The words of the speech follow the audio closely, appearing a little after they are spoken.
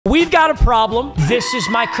We've got a problem. This is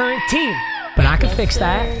my current team, but I can fix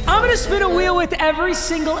that. I'm gonna spin a wheel with every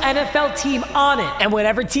single NFL team on it, and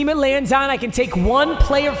whatever team it lands on, I can take one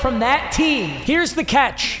player from that team. Here's the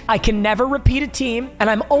catch. I can never repeat a team, and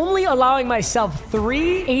I'm only allowing myself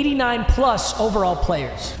 3 89+ overall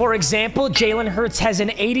players. For example, Jalen Hurts has an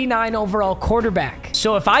 89 overall quarterback.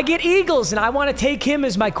 So if I get Eagles and I want to take him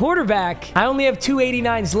as my quarterback, I only have 2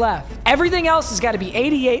 89s left. Everything else has got to be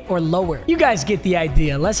 88 or lower. You guys get the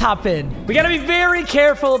idea. Let's hop in. We got to be very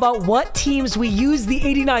careful about what teams we use the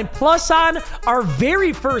 89+ on. Our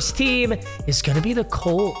very first team is going to be the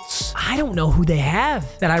Colts. I don't know who they have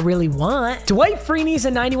that I really want. Dwight Freeney's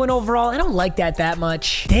a 91 overall. I don't like that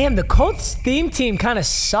much. Damn, the Colts theme team kind of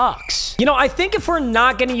sucks. You know, I think if we're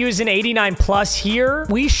not going to use an 89+ here,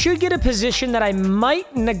 we should get a position that I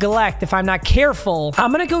might neglect if I'm not careful.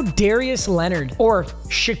 I'm going to go Darius Leonard or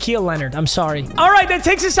Shaquille Leonard. I'm sorry. All right, that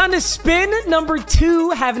takes us on to spin number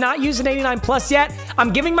 2. Have not used an 89+ yet.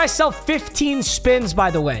 I'm giving myself 15 spins, by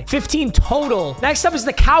the way. 15 total. Next up is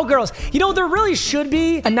the Cowgirls. You know, there really should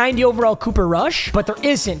be a 90 overall Cooper Rush, but there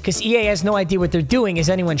isn't because EA has no idea what they're doing. Is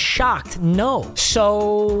anyone shocked? No.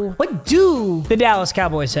 So what do the Dallas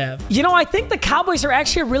Cowboys have? You know, I think the Cowboys are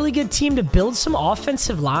actually a really good team to build some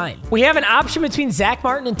offensive line. We have an option between Zach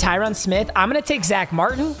Martin and Tyron Smith. I'm going to take Zach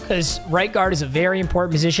Martin because right guard is a very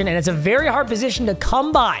important position, and it's a very hard position to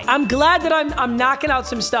come by. I'm glad that I'm knocking out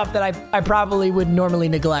some stuff that I probably would normally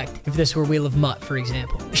neglect if this were Wheel of Mutt, for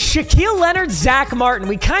example. Shaquille Leonard, Zach Martin.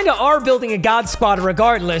 We kind of are building a God squad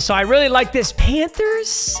regardless, so I really like this.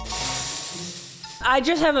 Panthers? I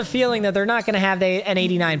just have a feeling that they're not going to have an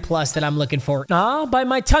 89+ that I'm looking for. By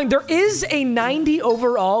my tongue. There is a 90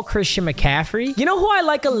 overall Christian McCaffrey. You know who I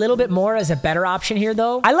like a little bit more as a better option here,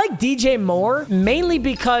 though? I like DJ Moore, mainly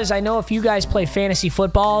because I know if you guys play fantasy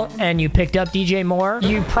football and you picked up DJ Moore,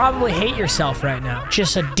 you probably hate yourself right now.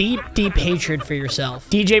 Just a deep, deep hatred for yourself.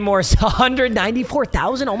 DJ Moore's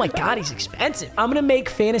 194,000. Oh my God, he's expensive. I'm going to make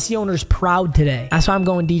fantasy owners proud today. That's why I'm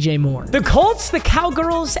going DJ Moore. The Colts, the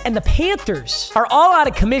Cowgirls, and the Panthers are all out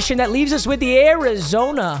of commission. That leaves us with the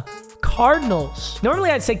Arizona Cardinals. Normally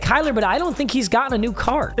I'd say Kyler, but I don't think he's gotten a new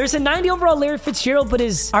card. There's a 90 overall Larry Fitzgerald, but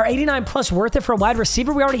is our 89+ worth it for a wide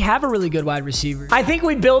receiver? We already have a really good wide receiver. I think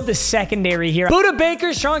we build the secondary here. Buda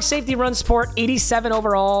Baker, strong safety, run support, 87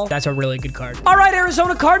 overall. That's a really good card. All right,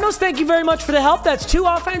 Arizona Cardinals, thank you very much for the help. That's 2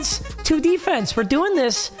 offense, 2 defense. We're doing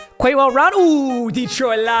this quite well round. Ooh,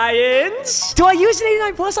 Detroit Lions. Do I use an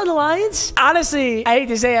 89+ on the Lions? Honestly, I hate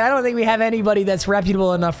to say it, I don't think we have anybody that's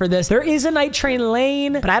reputable enough for this. There is a Night Train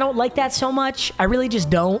Lane, but I don't like that so much. I really just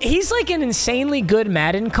don't. He's like an insanely good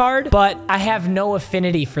Madden card, but I have no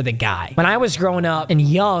affinity for the guy. When I was growing up and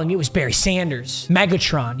young, it was Barry Sanders,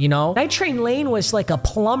 Megatron, you know? Night Train Lane was like a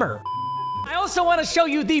plumber. I also want to show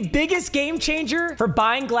you the biggest game changer for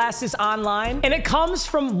buying glasses online, and it comes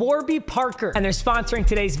from Warby Parker, and they're sponsoring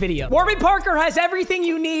today's video. Warby Parker has everything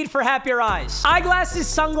you need for happier eyes. Eyeglasses,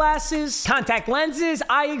 sunglasses, contact lenses,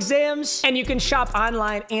 eye exams, and you can shop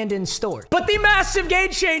online and in store. But the massive game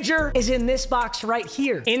changer is in this box right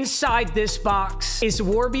here. Inside this box is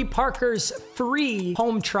Warby Parker's free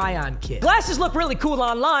home try-on kit. Glasses look really cool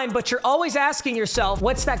online, but you're always asking yourself,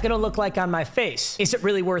 what's that gonna look like on my face? Is it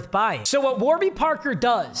really worth buying? So what Warby Parker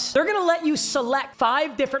does, they're gonna let you select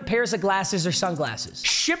 5 different pairs of glasses or sunglasses.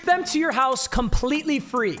 Ship them to your house completely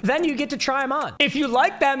free. Then you get to try them on. If you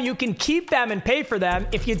like them, you can keep them and pay for them.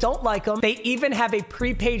 If you don't like them, they even have a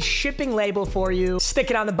prepaid shipping label for you. Stick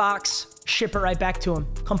it on the box, ship it right back to them,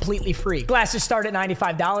 completely free. Glasses start at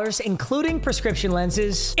 $95, including prescription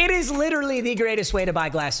lenses. It is literally the greatest way to buy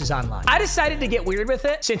glasses online. I decided to get weird with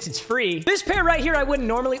it since it's free. This pair right here I wouldn't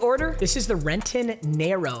normally order. This is the Renton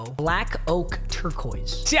Narrow Black Oak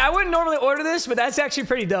Turquoise. See, I wouldn't normally order this, but that's actually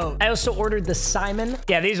pretty dope. I also ordered the Simon.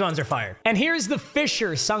 Yeah, these ones are fire. And here's the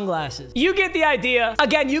Fisher sunglasses. You get the idea.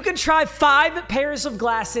 Again, you can try 5 pairs of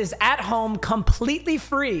glasses at home completely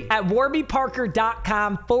free at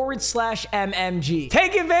warbyparker.com/MMG.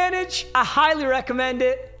 Take advantage. I highly recommend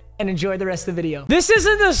it. And enjoy the rest of the video. This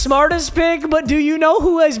isn't the smartest pick, but do you know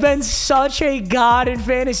who has been such a god in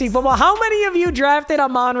fantasy football? How many of you drafted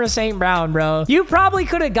Amon-Ra St. Brown, bro? You probably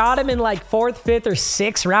could have got him in like 4th, 5th, or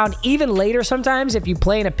 6th round, even later sometimes if you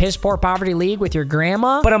play in a piss-poor poverty league with your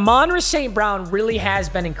grandma. But Amon-Ra St. Brown really has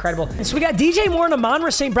been incredible. And so we got DJ Moore and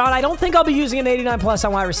Amon-Ra St. Brown. I don't think I'll be using an 89+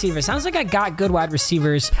 on wide receivers. Sounds like I got good wide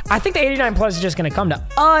receivers. I think the 89+ is just going to come to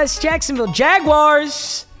us. Jacksonville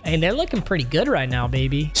Jaguars. And they're looking pretty good right now,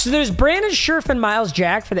 baby. So there's Brandon Scherf and Miles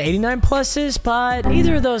Jack for the 89 pluses, but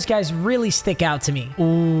neither of those guys really stick out to me.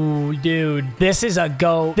 Ooh, dude. This is a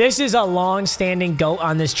GOAT. This is a long-standing GOAT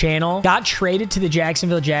on this channel. Got traded to the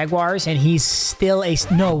Jacksonville Jaguars, and he's still a...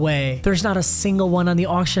 No way. There's not a single one on the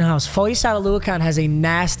auction house. Foyesade Aluakon has a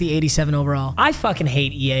nasty 87 overall. I fucking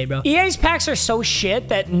hate EA, bro. EA's packs are so shit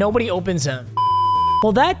that nobody opens them.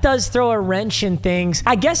 Well, that does throw a wrench in things.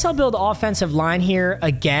 I guess I'll build offensive line here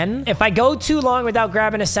again. If I go too long without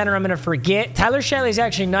grabbing a center, I'm going to forget. Tyler Shatley's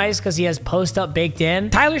actually nice because he has post-up baked in.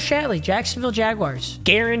 Tyler Shatley, Jacksonville Jaguars.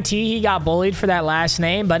 Guarantee he got bullied for that last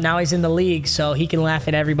name, but now he's in the league, so he can laugh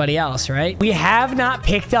at everybody else, right? We have not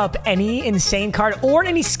picked up any insane card or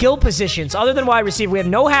any skill positions other than wide receiver. We have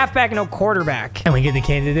no halfback, no quarterback. And we get the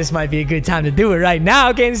Kansas. This might be a good time to do it right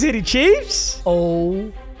now, Kansas City Chiefs.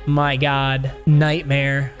 Oh my God.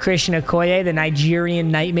 Nightmare. Christian Okoye, the Nigerian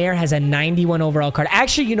Nightmare, has a 91 overall card.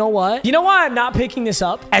 Actually, you know what? You know why I'm not picking this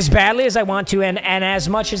up as badly as I want to, and as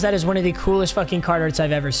much as that is one of the coolest fucking card arts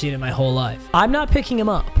I've ever seen in my whole life? I'm not picking him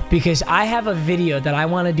up because I have a video that I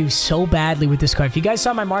want to do so badly with this card. If you guys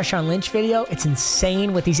saw my Marshawn Lynch video, it's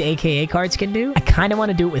insane what these AKA cards can do. I kind of want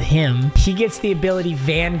to do it with him. He gets the ability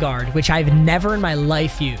Vanguard, which I've never in my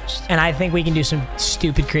life used. And I think we can do some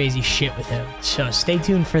stupid, crazy shit with him. So stay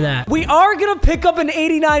tuned for that. We are going to pick up an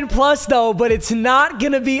 89 plus though, but it's not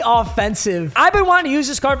going to be offensive. I've been wanting to use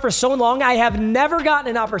this card for so long. I have never gotten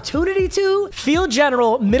an opportunity to. Field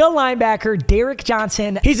General, middle linebacker, Derek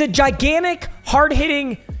Johnson. He's a gigantic,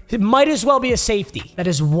 hard-hitting... It might as well be a safety. That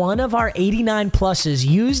is one of our 89 pluses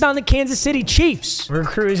used on the Kansas City Chiefs. We're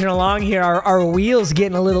cruising along here. Our wheels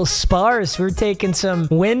getting a little sparse. We're taking some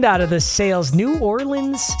wind out of the sails. New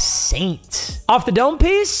Orleans Saints. Off the dome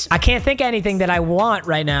piece, I can't think of anything that I want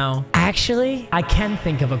right now. Actually, I can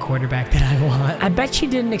think of a quarterback that I want. I bet you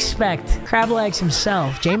didn't expect Crab Legs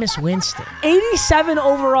himself, Jameis Winston. 87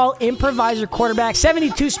 overall improviser quarterback.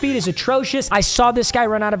 72 speed is atrocious. I saw this guy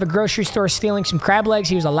run out of a grocery store stealing some crab legs.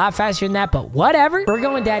 He was a lot faster than that, but whatever. We're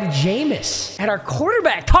going Daddy Jameis at our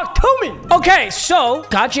quarterback. Talk to me. Okay, so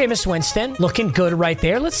got Jameis Winston. Looking good right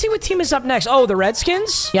there. Let's see what team is up next. Oh, the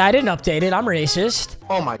Redskins? Yeah, I didn't update it. I'm racist.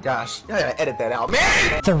 Oh my gosh. I gotta edit that out,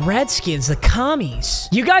 man. The Redskins, the commies.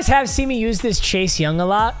 You guys have seen me use this Chase Young a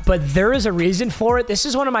lot, but there is a reason for it. This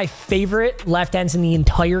is one of my favorite left ends in the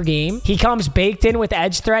entire game. He comes baked in with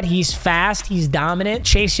edge threat. He's fast. He's dominant.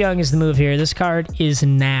 Chase Young is the move here. This card is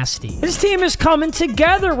nasty. This team is coming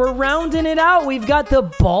together. We're rounding it out. We've got the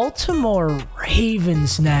Baltimore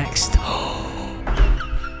Ravens next.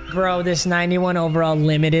 Bro, this 91 overall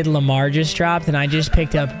limited Lamar just dropped, and I just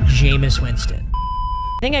picked up Jameis Winston.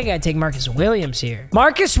 I think I gotta take Marcus Williams here.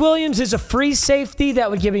 Marcus Williams is a free safety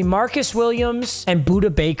that would give me Marcus Williams and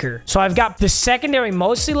Budda Baker. So I've got the secondary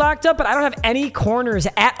mostly locked up, but I don't have any corners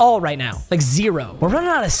at all right now. Like zero. We're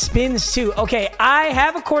running out of spins too. Okay, I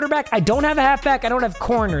have a quarterback. I don't have a halfback. I don't have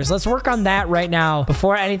corners. Let's work on that right now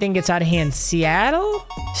before anything gets out of hand. Seattle?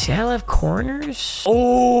 Seattle have corners?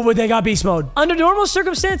 Oh, but they got beast mode. Under normal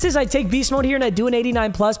circumstances, I take beast mode here and I do an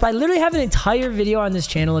 89 plus, but I literally have an entire video on this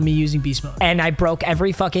channel of me using beast mode. And I broke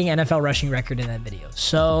every fucking NFL rushing record in that video.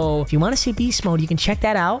 So if you want to see beast mode, you can check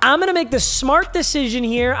that out. I'm going to make the smart decision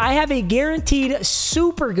here. I have a guaranteed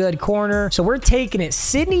super good corner. So we're taking it.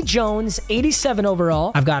 Sidney Jones, 87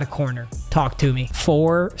 overall. I've got a corner. Talk to me.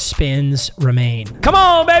 4 spins remain. Come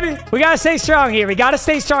on, baby. We got to stay strong here. We got to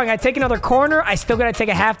stay strong. I take another corner. I still got to take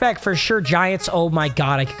a halfback for sure. Giants. Oh my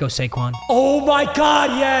God. I could go Saquon. Oh my God.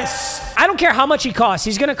 Yes. I don't care how much he costs.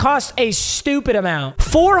 He's going to cost a stupid amount.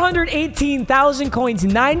 418,000 coins.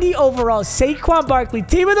 90 overall. Saquon Barkley.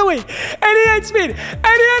 Team of the week. 88 speed.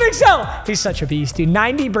 88 excel. He's such a beast, dude.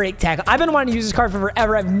 90 break tackle. I've been wanting to use this card for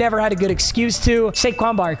forever. I've never had a good excuse to.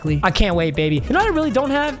 Saquon Barkley. I can't wait, baby. You know what I really don't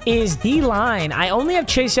have is D-line. I only have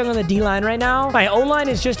Chase Young on the D-line right now. My O-line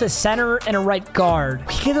is just a center and a right guard.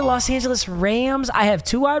 We get the Los Angeles Rams. I have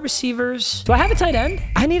 2 wide receivers. Do I have a tight end?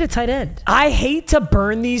 I need a tight end. I hate to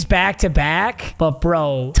burn these back to back, but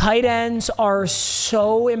bro, tight ends are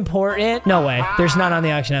so important. No way. There's none on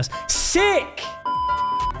the auction house. Sick.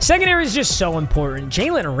 Secondary is just so important.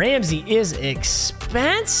 Jalen Ramsey is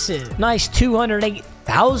expensive. Nice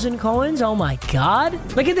 208,000 coins. Oh my God.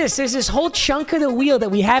 Look at this. There's this whole chunk of the wheel that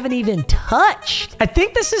we haven't even touched. I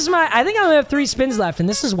think I only have 3 spins left, and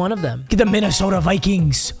this is one of them. Get the Minnesota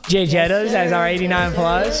Vikings. Jay Jettas as our 89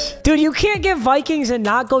 plus. Dude, you can't get Vikings and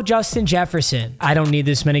not go Justin Jefferson. I don't need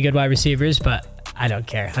this many good wide receivers, but I don't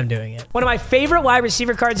care. I'm doing it. One of my favorite wide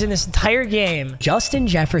receiver cards in this entire game, Justin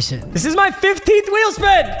Jefferson. This is my 15th wheel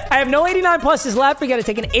spin. I have no 89 pluses left. We got to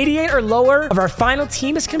take an 88 or lower of our final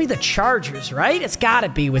team. It's going to be the Chargers, right? It's got to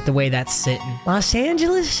be with the way that's sitting. Los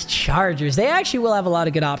Angeles Chargers. They actually will have a lot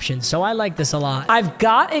of good options, so I like this a lot. I've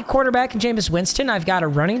got a quarterback in Jameis Winston. I've got a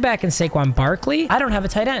running back in Saquon Barkley. I don't have a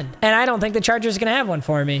tight end, and I don't think the Chargers are going to have one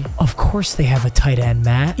for me. Of course they have a tight end,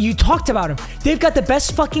 Matt. You talked about him. They've got the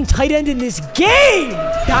best fucking tight end in this game.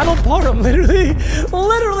 Donald Parham, literally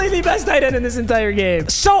the best tight end in this entire game.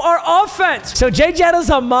 So our offense. So Jay Jettles,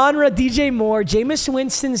 Amon-Ra, DJ Moore, Jameis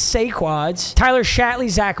Winston, Saquads, Tyler Shatley,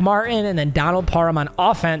 Zach Martin, and then Donald Parham on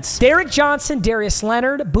offense. Derek Johnson, Darius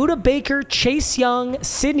Leonard, Buda Baker, Chase Young,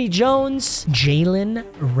 Sidney Jones, Jalen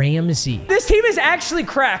Ramsey. This team is actually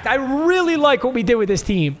cracked. I really like what we did with this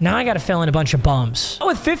team. Now I got to fill in a bunch of bums.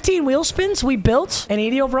 With 15 wheel spins, we built an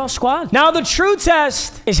 80 overall squad. Now the true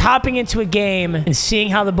test is hopping into a game and seeing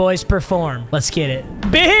how the boys perform. Let's get it.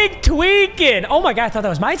 Big tweaking. Oh my God, I thought that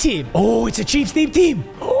was my team. Oh, it's a Chiefs themed team.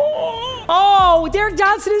 Oh, Derek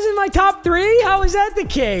Johnson is in my top 3? How is that the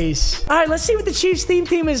case? All right, let's see what the Chiefs theme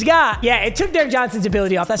team has got. Yeah, it took Derek Johnson's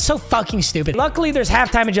ability off. That's so fucking stupid. Luckily, there's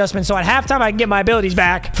halftime adjustments, so at halftime, I can get my abilities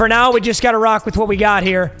back. For now, we just got to rock with what we got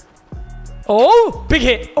here. Oh, big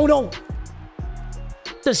hit. Oh, no.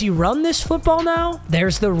 Does he run this football now?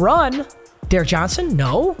 There's the run. Derek Johnson?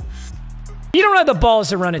 No. You don't have the balls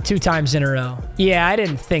to run it 2 times in a row. Yeah, I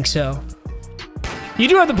didn't think so. You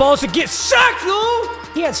do have the balls to get sacked, though.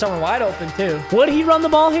 He had someone wide open, too. Would he run the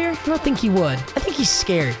ball here? I don't think he would. I think he's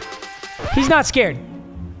scared. He's not scared.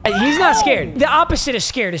 He's not scared. The opposite of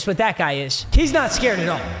scared is what that guy is. He's not scared at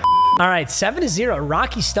all. All right, 7-0.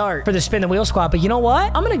 Rocky start for the Spin the Wheel squad. But you know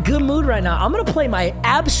what? I'm in a good mood right now. I'm going to play my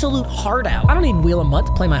absolute heart out. I don't need Wheel a month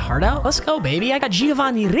to play my heart out. Let's go, baby. I got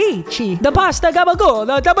Giovanni Ricci. The pasta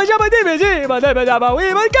gabagola.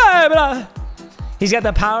 He's got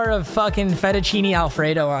the power of fucking fettuccine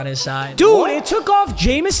Alfredo on his side. Dude, what? It took off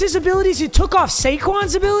Jameis's abilities. It took off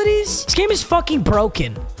Saquon's abilities. This game is fucking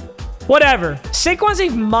broken. Whatever. Saquon's a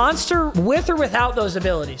monster with or without those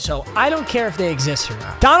abilities, so I don't care if they exist or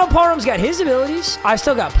not. Donald Parham's got his abilities. I've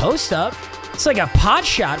still got post up. It's like a pot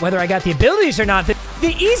shot, whether I got the abilities or not. The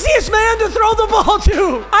easiest man to throw the ball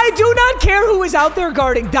to. I do not care who is out there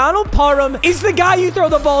guarding. Donald Parham is the guy you throw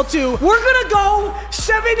the ball to. We're going to go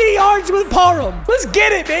 70 yards with Parham. Let's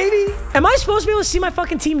get it, baby. Am I supposed to be able to see my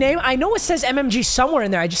fucking team name? I know it says MMG somewhere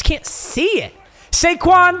in there. I just can't see it.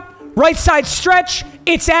 Saquon, right side stretch.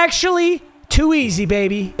 It's actually too easy,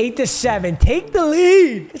 baby. 8-7. Take the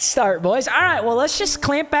lead. Good start, boys. All right, well, let's just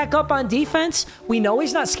clamp back up on defense. We know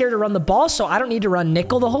he's not scared to run the ball, so I don't need to run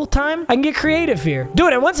nickel the whole time. I can get creative here.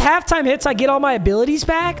 Dude, and once halftime hits, I get all my abilities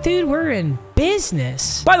back. Dude, we're in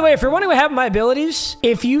business. By the way, if you're wondering what happened to my abilities,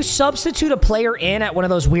 if you substitute a player in at one of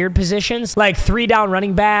those weird positions, like 3-down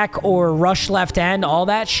running back or rush left end, all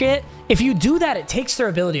that shit, if you do that, it takes their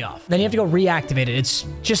ability off. Then you have to go reactivate it. It's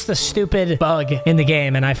just the stupid bug in the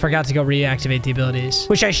game, and I forgot to go reactivate the abilities,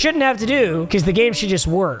 which I shouldn't have to do because the game should just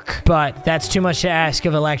work, but that's too much to ask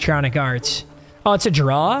of Electronic Arts. Oh, it's a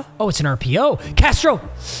draw? Oh, it's an RPO. Castro!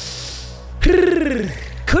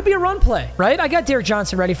 Could be a run play, right? I got Derek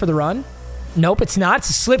Johnson ready for the run. Nope, it's not. It's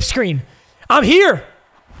a slip screen. I'm here.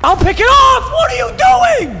 I'll pick it off. What are you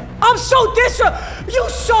doing? I'm so You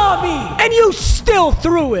saw me, and you still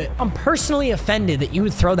threw it. I'm personally offended that you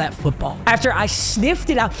would throw that football. After I sniffed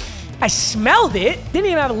it out, I smelled it. Didn't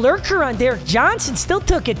even have a lurker on Derek Johnson. Still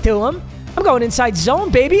took it to him. I'm going inside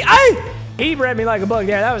zone, baby. He read me like a bug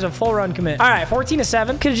there. That was a full run commit. All right,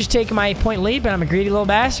 14-7. Could have just taken my 8-point lead, but I'm a greedy little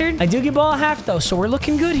bastard. I do get ball at half, though, so we're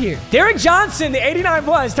looking good here. Derek Johnson, the 89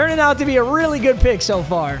 plus, turning out to be a really good pick so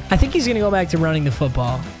far. I think he's going to go back to running the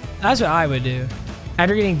football. That's what I would do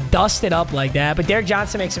after getting dusted up like that. But Derek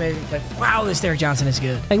Johnson makes amazing play. Wow, this Derek Johnson is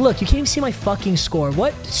good. Like, look, you can't even see my fucking score.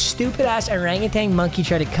 What stupid-ass orangutan monkey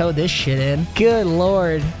tried to code this shit in? Good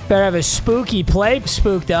Lord. Better have a spooky play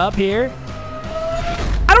spooked up here.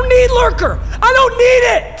 I don't need lurker. I don't need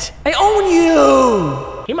it. I own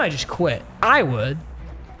you. He might just quit. I would.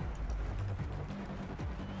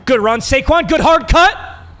 Good run, Saquon. Good hard cut.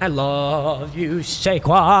 I love you,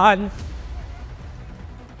 Saquon.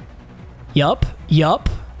 Yup.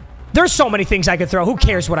 There's so many things I could throw. Who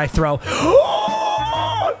cares what I throw?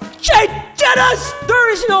 Jettas!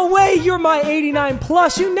 There is no way you're my 89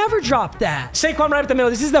 plus. You never dropped that. Saquon right up the middle.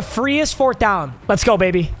 This is the freest 4th down. Let's go,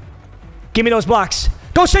 baby. Give me those blocks.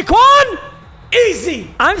 Go, Saquon!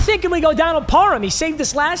 Easy! I'm thinking we go Donald Parham. He saved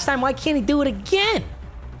this last time. Why can't he do it again?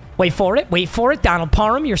 Wait for it. Wait for it. Donald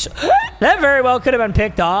Parham, you're so... That very well could have been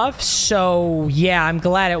picked off. So, yeah, I'm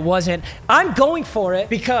glad it wasn't. I'm going for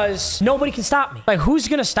it because nobody can stop me. Like, who's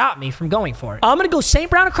going to stop me from going for it? I'm going to go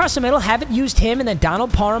St. Brown across the middle, haven't used him, and then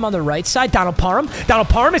Donald Parham on the right side. Donald Parham. Donald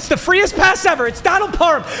Parham. It's the freest pass ever. It's Donald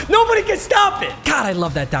Parham. Nobody can stop it. God, I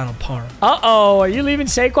love that Donald Parham. Uh-oh. Are you leaving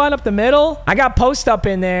Saquon up the middle? I got post up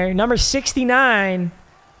in there. Number 69.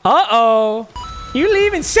 Uh-oh. You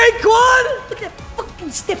leaving Saquon? Look at that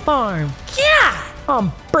fucking stiff arm. Yeah.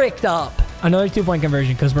 I'm bricked up. Another 2-point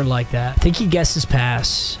conversion because we're like that. I think he guessed his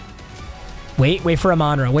pass. Wait for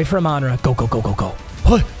Amonra. Wait for Amonra. Go, go, go, go, go.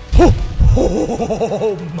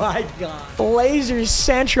 Oh my God. Blazers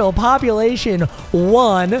Central population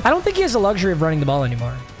 1. I don't think he has the luxury of running the ball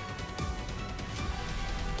anymore.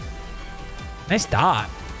 Nice dot.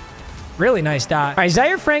 Really nice dot. All right,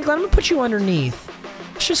 Zaire Franklin, I'm going to put you underneath.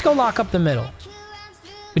 Let's just go lock up the middle.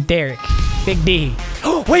 With Derek. Big D.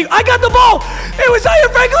 Oh, wait, I got the ball! It was Zaire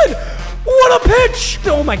Franklin! What a pitch!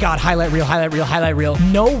 Oh my God, highlight reel, highlight reel, highlight reel.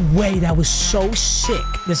 No way, that was so sick.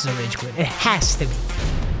 This is a rage quit. It has to be.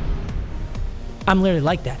 I'm literally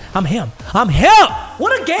like that. I'm him. I'm him!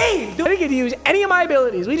 What a game! Dude, I didn't get to use any of my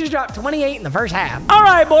abilities. We just dropped 28 in the first half. All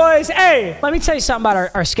right, boys. Hey, let me tell you something about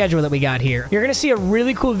our schedule that we got here. You're going to see a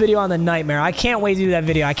really cool video on the Nightmare. I can't wait to do that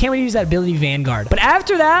video. I can't wait to use that ability Vanguard. But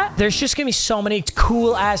after that, there's just going to be so many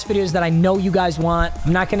cool-ass videos that I know you guys want.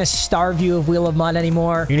 I'm not going to starve you of Wheel of Mud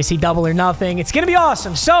anymore. You're going to see Double or Nothing. It's going to be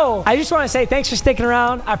awesome. So I just want to say thanks for sticking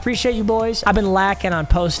around. I appreciate you, boys. I've been lacking on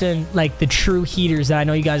posting, like, the true heaters that I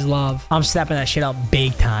know you guys love. I'm stepping that shit up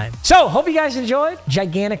big time. So, hope you guys enjoyed.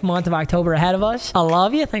 Gigantic month of October ahead of us. I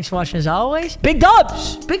love you. Thanks for watching as always. Big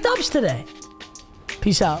dubs. Big dubs today.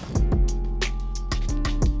 Peace out.